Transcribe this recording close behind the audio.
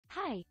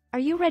Hi, are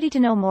you ready to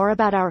know more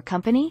about our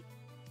company?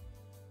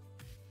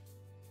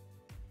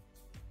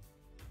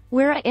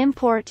 We're an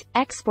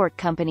import-export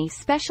company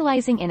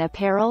specializing in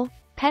apparel,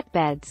 pet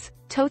beds,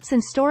 totes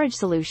and storage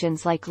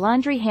solutions like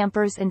laundry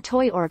hampers and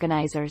toy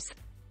organizers.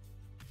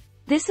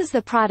 This is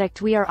the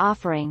product we are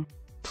offering.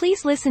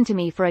 Please listen to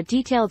me for a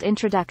detailed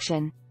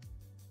introduction.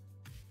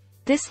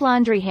 This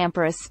laundry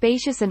hamper is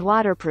spacious and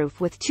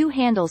waterproof with 2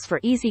 handles for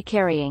easy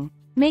carrying,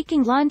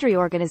 making laundry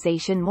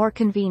organization more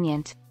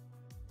convenient.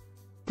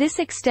 This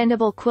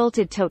extendable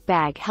quilted tote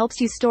bag helps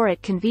you store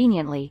it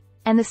conveniently,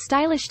 and the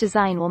stylish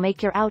design will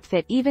make your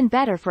outfit even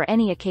better for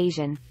any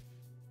occasion.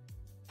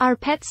 Our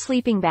pet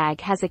sleeping bag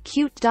has a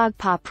cute dog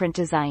paw print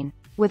design,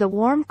 with a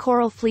warm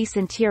coral fleece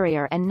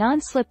interior and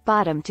non-slip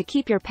bottom to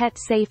keep your pet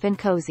safe and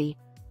cozy.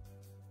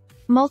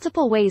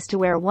 Multiple ways to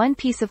wear one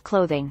piece of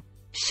clothing.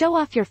 Show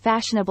off your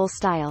fashionable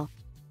style.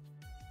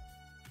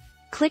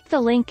 Click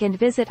the link and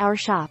visit our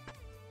shop.